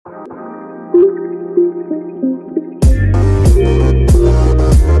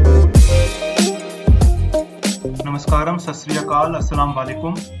Namaskaram, Sasriyakal, Assalamu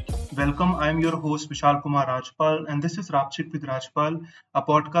alaikum. Welcome, I am your host Vishal Kumar Rajpal, and this is Rapchick with Rajpal, a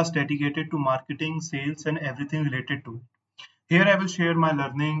podcast dedicated to marketing, sales, and everything related to it. Here I will share my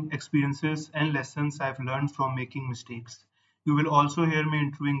learning, experiences, and lessons I've learned from making mistakes. You will also hear me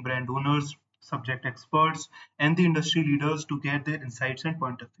interviewing brand owners, subject experts, and the industry leaders to get their insights and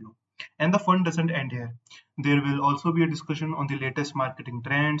point of view. And the fun doesn't end here. There will also be a discussion on the latest marketing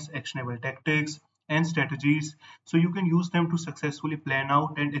trends, actionable tactics, and strategies so you can use them to successfully plan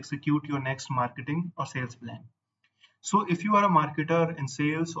out and execute your next marketing or sales plan. So, if you are a marketer in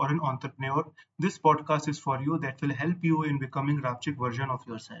sales or an entrepreneur, this podcast is for you that will help you in becoming Rapchick version of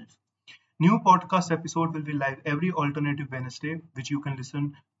yourself. New podcast episode will be live every alternative Wednesday, which you can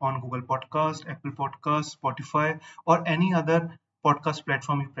listen on Google Podcast, Apple Podcast, Spotify, or any other podcast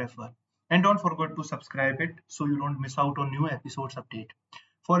platform you prefer. And don't forget to subscribe it so you don't miss out on new episodes update.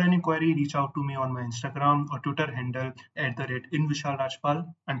 For any query, reach out to me on my Instagram or Twitter handle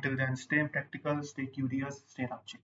 @InVishalRajpal. Until then, stay practical, stay curious, stay Rapchick.